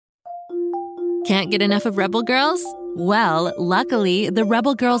Can't get enough of Rebel Girls? Well, luckily, the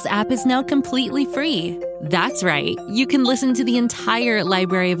Rebel Girls app is now completely free. That's right. You can listen to the entire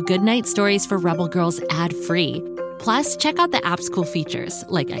library of goodnight stories for Rebel Girls ad-free. Plus, check out the app's cool features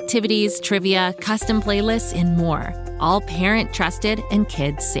like activities, trivia, custom playlists, and more. All parent-trusted and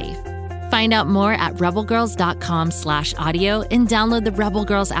kids-safe. Find out more at rebelgirls.com/audio and download the Rebel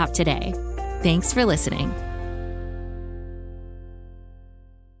Girls app today. Thanks for listening.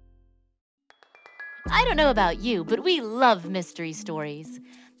 I don't know about you, but we love mystery stories.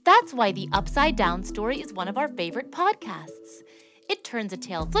 That's why The Upside Down Story is one of our favorite podcasts. It turns a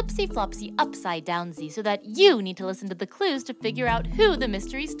tale flipsy-flopsy upside-downsy so that you need to listen to the clues to figure out who the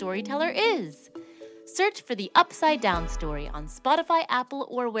mystery storyteller is. Search for The Upside Down Story on Spotify, Apple,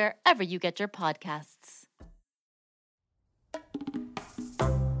 or wherever you get your podcasts.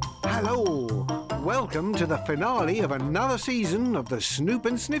 Hello! Welcome to the finale of another season of the Snoop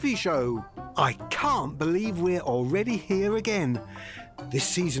and Sniffy Show. I can't believe we're already here again. This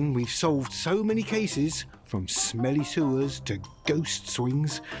season we've solved so many cases, from smelly sewers to ghost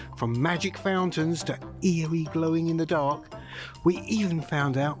swings, from magic fountains to eerie glowing in the dark. We even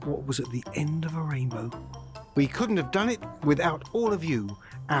found out what was at the end of a rainbow. We couldn't have done it without all of you,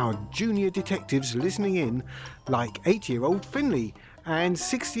 our junior detectives listening in, like 8-year-old Finley and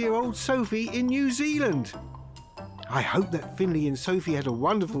 6-year-old Sophie in New Zealand. I hope that Finley and Sophie had a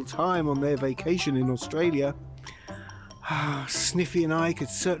wonderful time on their vacation in Australia. Sniffy and I could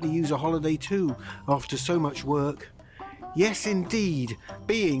certainly use a holiday too, after so much work. Yes, indeed,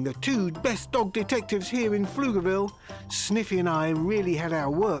 being the two best dog detectives here in Pflugerville, Sniffy and I really had our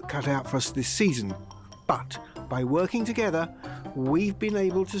work cut out for us this season. But by working together, we've been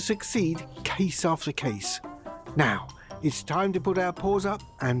able to succeed case after case. Now, it's time to put our paws up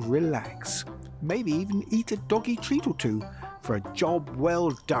and relax. Maybe even eat a doggy treat or two for a job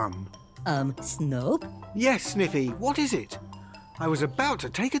well done. Snoop? Yes, Sniffy, what is it? I was about to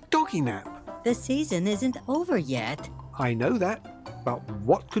take a doggy nap. The season isn't over yet. I know that, but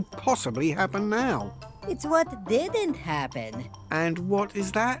what could possibly happen now? It's what didn't happen. And what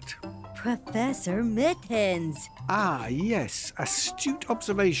is that? Professor Mittens. Ah, yes, astute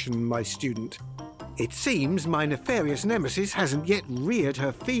observation, my student. It seems my nefarious nemesis hasn't yet reared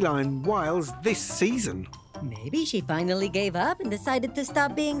her feline wiles this season. Maybe she finally gave up and decided to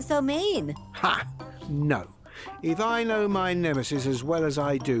stop being so mean. Ha! No. If I know my nemesis as well as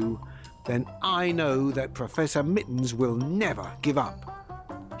I do, then I know that Professor Mittens will never give up.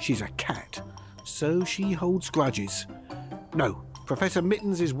 She's a cat, so she holds grudges. No, Professor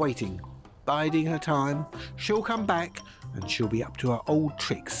Mittens is waiting, biding her time. She'll come back, and she'll be up to her old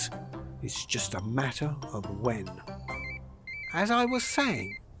tricks. It's just a matter of when. As I was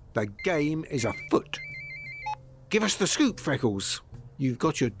saying, the game is afoot. Give us the scoop, Freckles. You've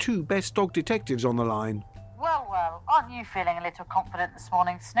got your two best dog detectives on the line. Well, aren't you feeling a little confident this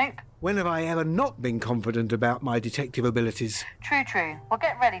morning, Snoop? When have I ever not been confident about my detective abilities? True. Well,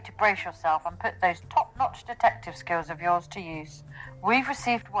 get ready to brace yourself and put those top-notch detective skills of yours to use. We've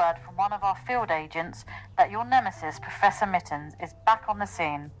received word from one of our field agents that your nemesis, Professor Mittens, is back on the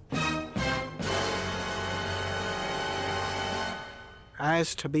scene.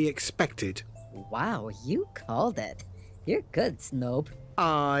 As to be expected. Wow, you called it. You're good, Snoop.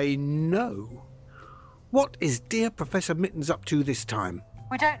 I know. What is dear Professor Mittens up to this time?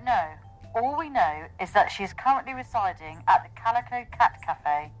 We don't know. All we know is that she is currently residing at the Cat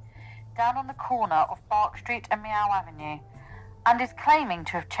Café, down on the corner of Bark Street and Meow Avenue, and is claiming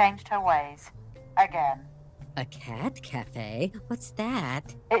to have changed her ways. Again. A cat cafe? What's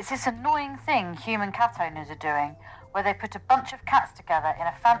that? It's this annoying thing human cat owners are doing, where they put a bunch of cats together in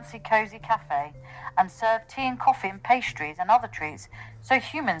a fancy, cosy cafe and serve tea and coffee and pastries and other treats so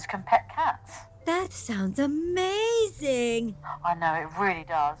humans can pet cats. That sounds amazing. I know, it really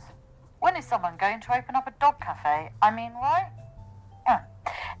does. When is someone going to open up a dog cafe? I mean, right?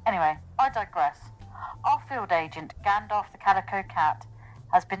 Anyway, I digress. Our field agent, Gandalf the Calico Cat,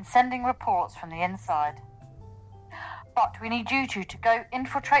 has been sending reports from the inside. But we need you two to go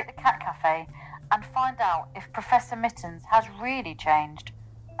infiltrate the cat cafe and find out if Professor Mittens has really changed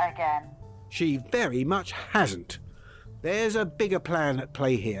again. She very much hasn't. There's a bigger plan at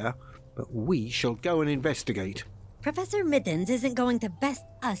play here, but we shall go and investigate. Professor Mittens isn't going to best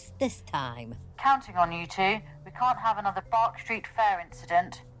us this time. Counting on you two. We can't have another Bark Street Fair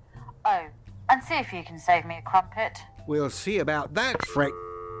incident. Oh, and see if you can save me a crumpet. We'll see about that, Freck.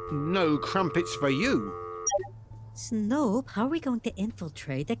 No crumpets for you. Snoop, how are we going to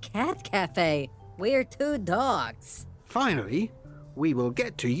infiltrate the cat cafe? We're two dogs. Finally, we will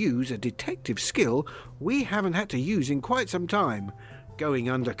get to use a detective skill we haven't had to use in quite some time,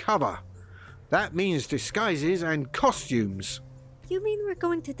 going undercover. That means disguises and costumes. You mean we're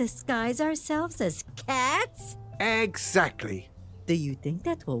going to disguise ourselves as cats? Exactly. Do you think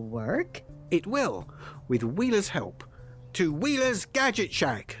that will work? It will, with Wheeler's help. To Wheeler's Gadget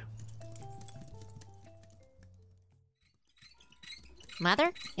Shack.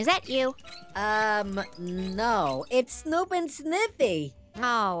 Mother, is that you? No. It's Snoop and Sniffy.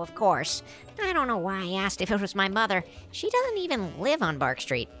 Oh, of course. I don't know why I asked if it was my mother. She doesn't even live on Bark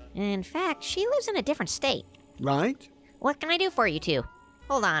Street. In fact, she lives in a different state. Right? What can I do for you two?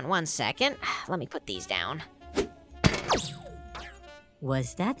 Hold on 1 second. Let me put these down.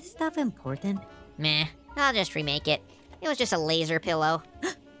 Was that stuff important? Meh, I'll just remake it. It was just a laser pillow.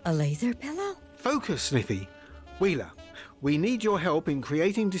 A laser pillow? Focus, Sniffy. Wheeler, we need your help in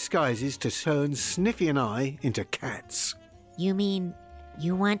creating disguises to turn Sniffy and I into cats. You mean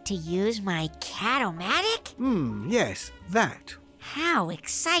you want to use my cat-o-matic? Yes, that. How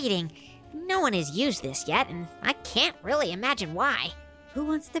exciting! No one has used this yet, and I can't really imagine why. Who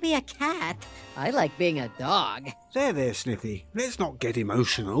wants to be a cat? I like being a dog. There, Sniffy. Let's not get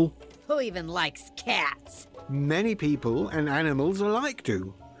emotional. Who even likes cats? Many people and animals alike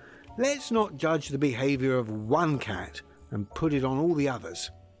do. Let's not judge the behaviour of one cat and put it on all the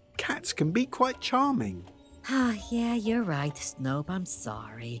others. Cats can be quite charming. Ah, yeah, you're right, Snoop. I'm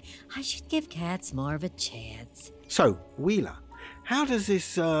sorry. I should give cats more of a chance. So, Wheeler, how does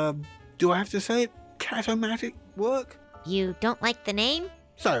this, do I have to say it, cat-o-matic work? You don't like the name?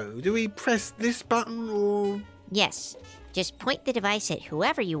 So, do we press this button or...? Yes. Just point the device at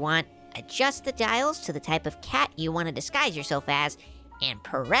whoever you want, adjust the dials to the type of cat you want to disguise yourself as, and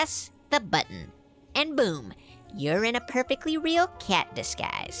press the button. And boom, you're in a perfectly real cat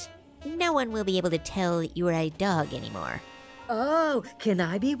disguise. No one will be able to tell you're a dog anymore. Oh, can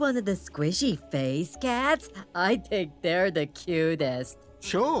I be one of the squishy face cats? I think they're the cutest.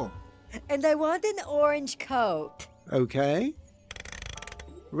 Sure. And I want an orange coat. Okay.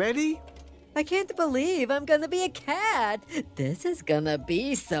 Ready? I can't believe I'm gonna be a cat. This is gonna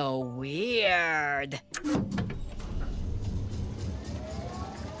be so weird.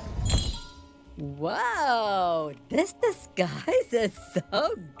 Whoa, this disguise is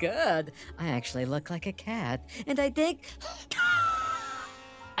so good. I actually look like a cat, and I think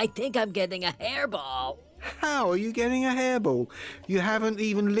I'm getting a hairball. How are you getting a hairball? You haven't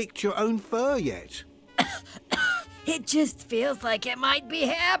even licked your own fur yet. It just feels like it might be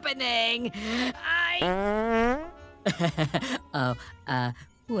happening.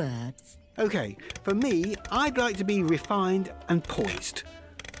 Whoops. Okay, for me, I'd like to be refined and poised.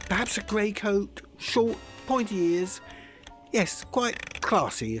 Perhaps a grey coat, short, pointy ears. Yes, quite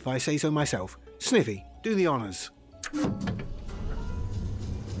classy if I say so myself. Sniffy, do the honours.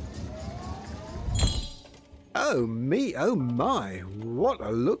 Oh me, oh my, what a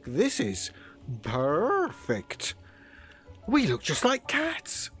look this is. Perfect. We look just like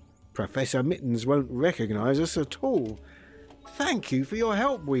cats. Professor Mittens won't recognise us at all. Thank you for your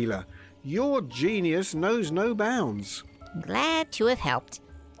help, Wheeler. Your genius knows no bounds. Glad to have helped.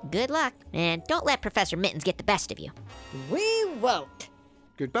 Good luck, and don't let Professor Mittens get the best of you. We won't.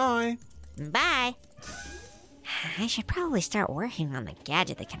 Goodbye. Bye. I should probably start working on the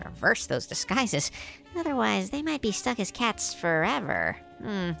gadget that can reverse those disguises. Otherwise, they might be stuck as cats forever.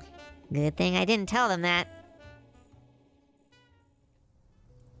 Good thing I didn't tell them that.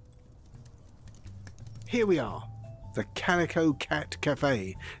 Here we are, the Calico Cat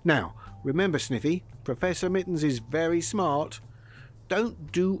Café. Now, remember, Sniffy, Professor Mittens is very smart.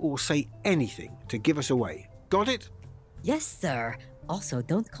 Don't do or say anything to give us away. Got it? Yes, sir. Also,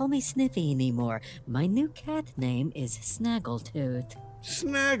 don't call me Sniffy anymore. My new cat name is Snaggletooth.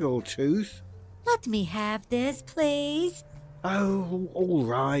 Snaggletooth? Let me have this, please. Oh, all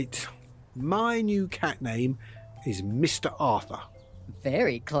right. My new cat name is Mr. Arthur.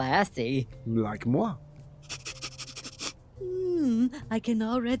 Very classy. Like moi. I can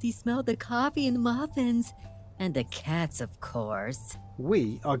already smell the coffee and muffins. And the cats, of course.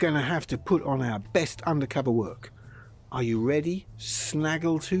 We are going to have to put on our best undercover work. Are you ready,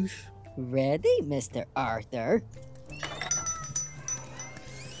 Snaggletooth? Ready, Mr. Arthur?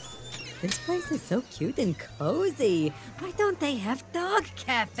 This place is so cute and cozy. Why don't they have dog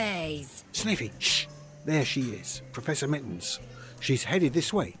cafes? Sniffy, shh. There she is, Professor Mittens. She's headed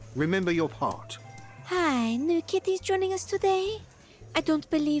this way. Remember your part. Hi, new kitties joining us today? I don't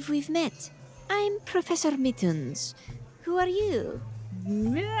believe we've met. I'm Professor Mittens. Who are you?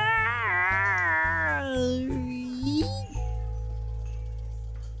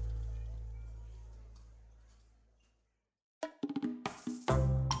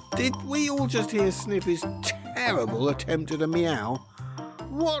 Did we all just hear Sniffy's terrible attempt at a meow?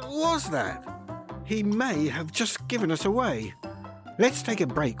 What was that? He may have just given us away. Let's take a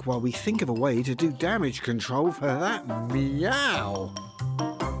break while we think of a way to do damage control for that meow.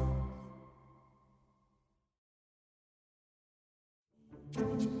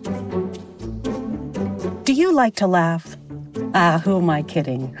 Do you like to laugh? Who am I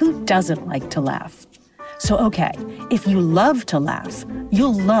kidding? Who doesn't like to laugh? So, okay, if you love to laugh,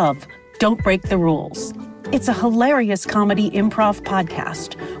 you'll love Don't Break the Rules. It's a hilarious comedy improv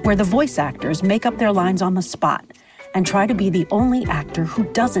podcast where the voice actors make up their lines on the spot and try to be the only actor who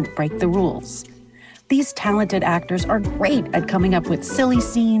doesn't break the rules. These talented actors are great at coming up with silly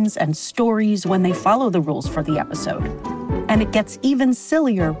scenes and stories when they follow the rules for the episode. And it gets even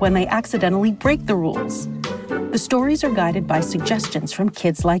sillier when they accidentally break the rules. The stories are guided by suggestions from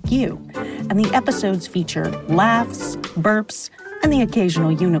kids like you, and the episodes feature laughs, burps, and the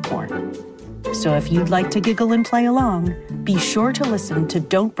occasional unicorn. So if you'd like to giggle and play along, be sure to listen to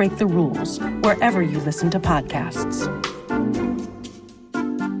Don't Break the Rules wherever you listen to podcasts.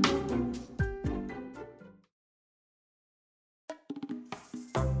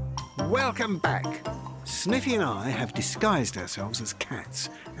 Welcome back. Sniffy and I have disguised ourselves as cats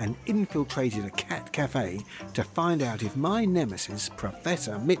and infiltrated a cat cafe to find out if my nemesis,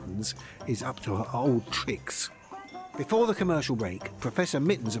 Professor Mittens, is up to her old tricks. Before the commercial break, Professor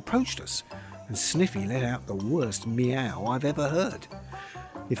Mittens approached us and Sniffy let out the worst meow I've ever heard.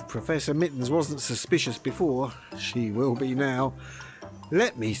 If Professor Mittens wasn't suspicious before, she will be now.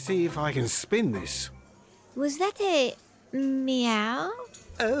 Let me see if I can spin this. Was that a meow?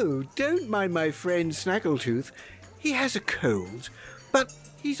 Oh, don't mind my friend Snaggletooth. He has a cold, but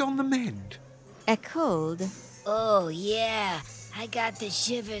he's on the mend. A cold? Oh, yeah. I got the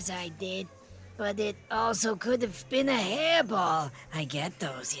shivers, I did. But it also could have been a hairball. I get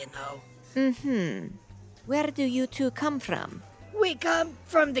those, you know. Where do you two come from? We come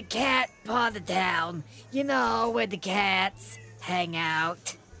from the cat part of town. You know, where the cats hang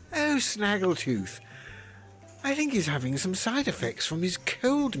out. Oh, Snaggletooth. I think he's having some side effects from his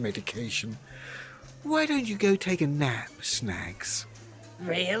cold medication. Why don't you go take a nap, Snags?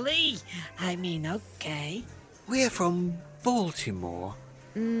 Really? I mean, okay. We're from Baltimore.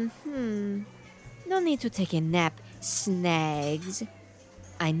 No need to take a nap, Snags.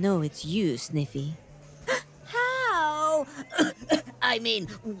 I know it's you, Sniffy. How? I mean,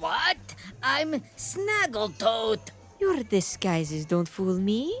 what? I'm Snaggletooth. Your disguises don't fool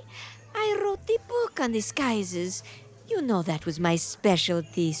me. I wrote the book on disguises. You know that was my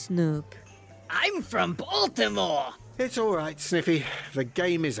specialty, Snoop. I'm from Baltimore. It's all right, Sniffy. The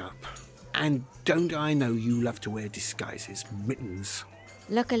game is up. And don't I know you love to wear disguises, Mittens?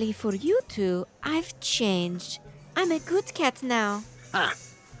 Luckily for you two, I've changed. I'm a good cat now. Ah,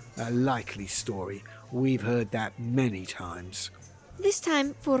 a likely story. We've heard that many times. This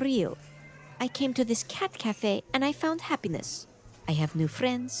time, for real. I came to this cat cafe and I found happiness. I have new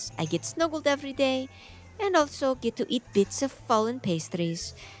friends, I get snuggled every day, and also get to eat bits of fallen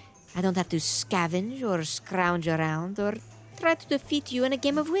pastries. I don't have to scavenge or scrounge around or try to defeat you in a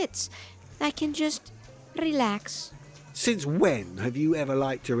game of wits. I can just relax. Since when have you ever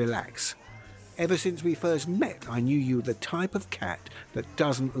liked to relax? Ever since we first met, I knew you were the type of cat that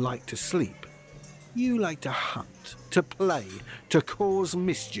doesn't like to sleep. You like to hunt, to play, to cause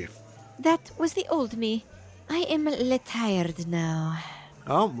mischief. That was the old me. I am retired now.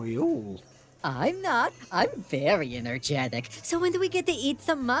 Aren't we all? I'm not. I'm very energetic. So when do we get to eat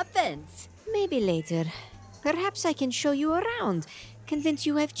some muffins? Maybe later. Perhaps I can show you around, convince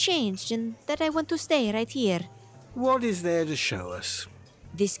you I've changed and that I want to stay right here. What is there to show us?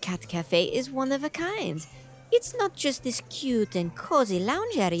 This cat cafe is one of a kind. It's not just this cute and cozy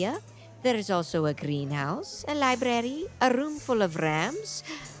lounge area. There is also a greenhouse, a library, a room full of rams.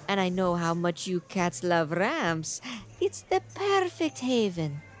 And I know how much you cats love rams. It's the perfect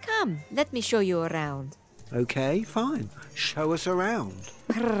haven. Come, let me show you around. Okay, fine. Show us around.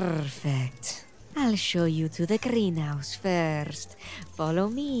 Perfect. I'll show you to the greenhouse first. Follow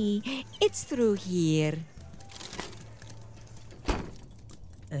me. It's through here.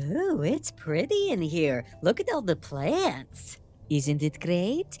 Oh, it's pretty in here. Look at all the plants. Isn't it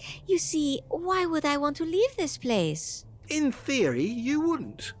great? You see, why would I want to leave this place? In theory, you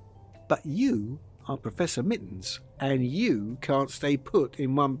wouldn't. But you are Professor Mittens, and you can't stay put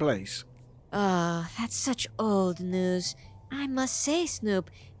in one place. Oh, that's such old news. I must say, Snoop,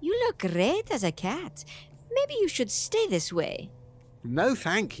 you look great as a cat. Maybe you should stay this way. No,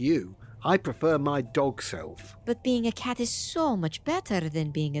 thank you. I prefer my dog self. But being a cat is so much better than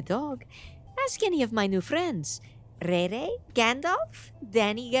being a dog. Ask any of my new friends. Rere, Gandalf,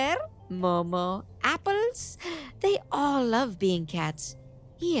 Daniger, Momo, Apples. They all love being cats.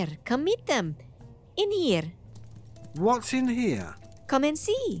 Here, come meet them. In here. What's in here? Come and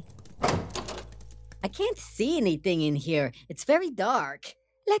see. I can't see anything in here. It's very dark.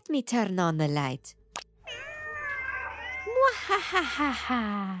 Let me turn on the light.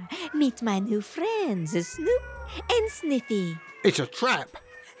 Mwahahaha! Meet my new friends, Snoop and Sniffy. It's a trap.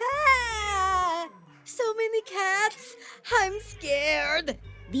 Ah! So many cats. I'm scared.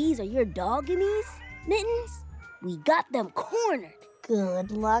 These are your doggies, Mittens? We got them cornered.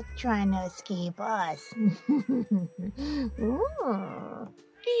 Good luck trying to escape us. These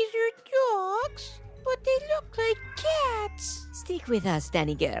are dogs, but they look like cats. Stick with us,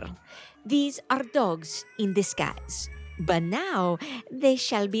 Danny girl. These are dogs in disguise. But now they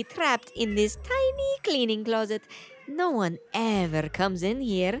shall be trapped in this tiny cleaning closet. No one ever comes in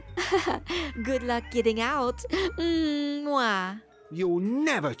here. Good luck getting out. Mwah. You'll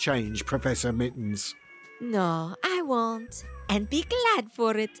never change, Professor Mittens. No, I won't. And be glad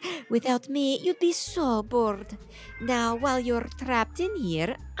for it. Without me, you'd be so bored. Now, while you're trapped in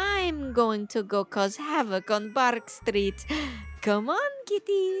here, I'm going to go cause havoc on Bark Street. Come on,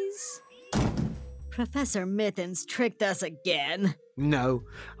 kitties. Professor Mittens tricked us again. No,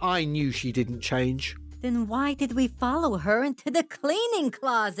 I knew she didn't change. Then why did we follow her into the cleaning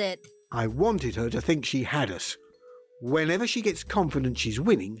closet? I wanted her to think she had us. Whenever she gets confident she's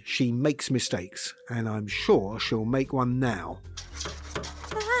winning, she makes mistakes, and I'm sure she'll make one now.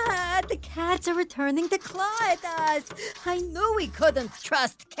 Ah, the cats are returning to claw at us. I knew we couldn't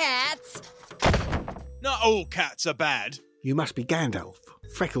trust cats. Not all cats are bad. You must be Gandalf,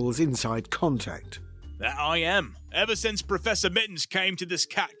 Freckles' inside contact. That I am. Ever since Professor Mittens came to this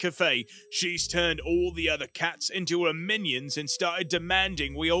cat cafe, she's turned all the other cats into her minions and started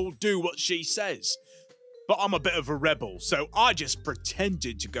demanding we all do what she says. But I'm a bit of a rebel, so I just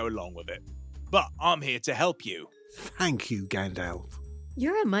pretended to go along with it. But I'm here to help you. Thank you, Gandalf.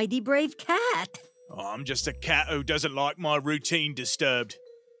 You're a mighty brave cat. I'm just a cat who doesn't like my routine disturbed.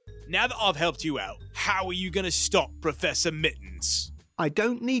 Now that I've helped you out, how are you going to stop Professor Mittens? I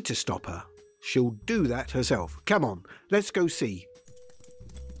don't need to stop her. She'll do that herself. Come on, let's go see.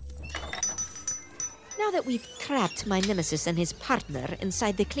 Now that we've trapped my nemesis and his partner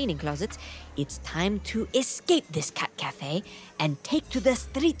inside the cleaning closet, it's time to escape this cat cafe and take to the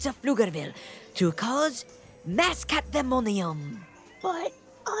streets of Pflugerville to cause mass catdemonium. But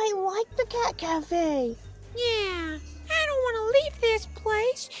I like the Cat Café. Yeah, I don't want to leave this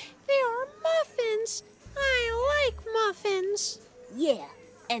place. There are muffins. I like muffins. Yeah,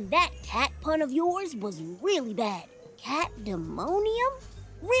 and that cat pun of yours was really bad. Cat demonium?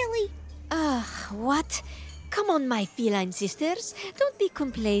 Really? Ugh, what? Come on, my feline sisters. Don't be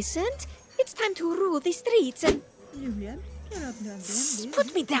complacent. It's time to rule the streets and...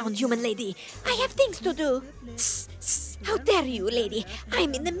 Put me down, human lady. I have things to do. How dare you, lady?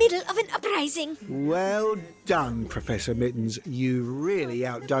 I'm in the middle of an uprising. Well done, Professor Mittens. You really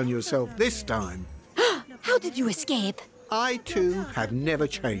outdone yourself this time. How did you escape? I, too, have never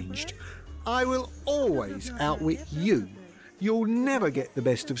changed. I will always outwit you. You'll never get the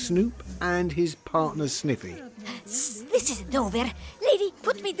best of Snoop and his partner Sniffy. This isn't over. Lady,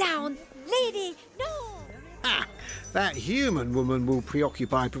 put me down. Lady, no! Ha! That human woman will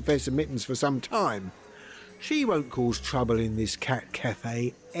preoccupy Professor Mittens for some time. She won't cause trouble in this cat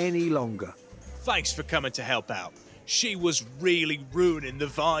cafe any longer. Thanks for coming to help out. She was really ruining the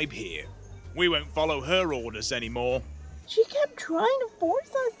vibe here. We won't follow her orders anymore. She kept trying to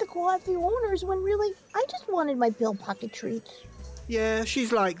force us to call out the owners when really I just wanted my pill pocket treats. Yeah,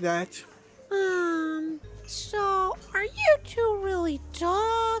 she's like that. So are you two really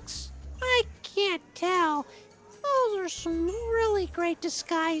dogs? I can't tell. Those are some really great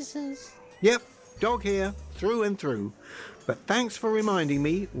disguises. Yep, dog here, through and through. But thanks for reminding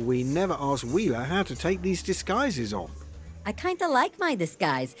me, we never asked Wheeler how to take these disguises off. I kinda like my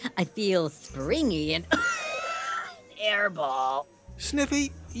disguise. I feel springy and... Hairball.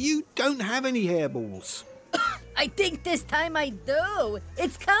 Sniffy, you don't have any hairballs. I think this time I do.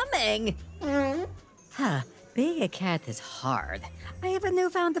 It's coming. Huh, being a cat is hard. I have a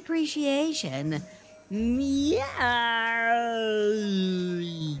newfound appreciation. Meow.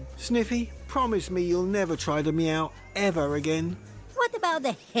 Sniffy, promise me you'll never try to meow ever again. What about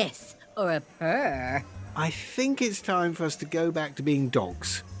a hiss or a purr? I think it's time for us to go back to being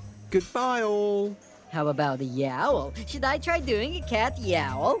dogs. Goodbye, all. How about a yowl? Should I try doing a cat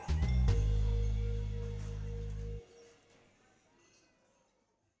yowl?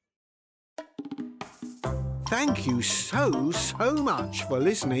 Thank you so much for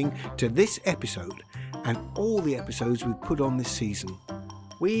listening to this episode and all the episodes we've put on this season.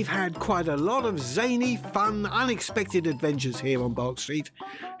 We've had quite a lot of zany, fun, unexpected adventures here on Bark Street,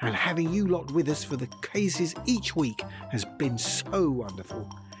 and having you lot with us for the cases each week has been so wonderful.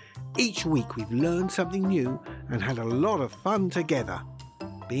 Each week we've learned something new and had a lot of fun together.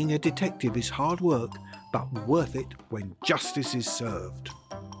 Being a detective is hard work, but worth it when justice is served.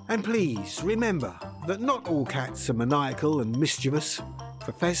 And please remember that not all cats are maniacal and mischievous.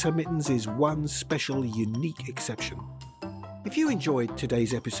 Professor Mittens is one special, unique exception. If you enjoyed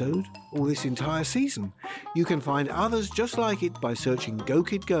today's episode, or this entire season, you can find others just like it by searching Go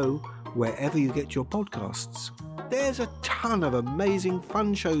Kid Go wherever you get your podcasts. There's a ton of amazing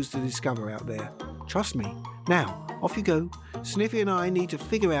fun shows to discover out there. Trust me. Now, off you go. Sniffy and I need to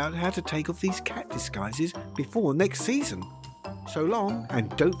figure out how to take off these cat disguises before next season. So long,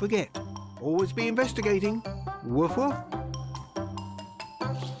 and don't forget, always be investigating. Woof woof.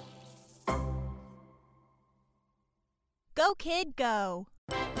 Go, kid, go.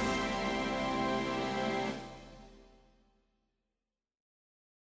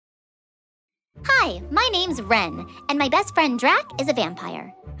 Hi, my name's Ren, and my best friend Drac is a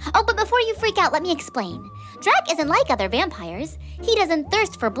vampire. Oh, but before you freak out, let me explain. Drac isn't like other vampires. He doesn't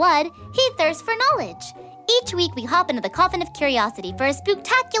thirst for blood, he thirsts for knowledge. Each week we hop into the coffin of curiosity for a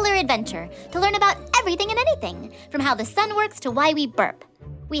spooktacular adventure to learn about everything and anything, from how the sun works to why we burp.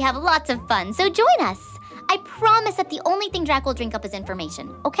 We have lots of fun, so join us. I promise that the only thing Drac will drink up is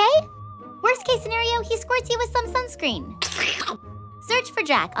information, okay? Worst case scenario, he squirts you with some sunscreen. Search for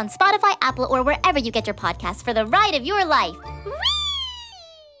Drac on Spotify, Apple, or wherever you get your podcasts for the ride of your life.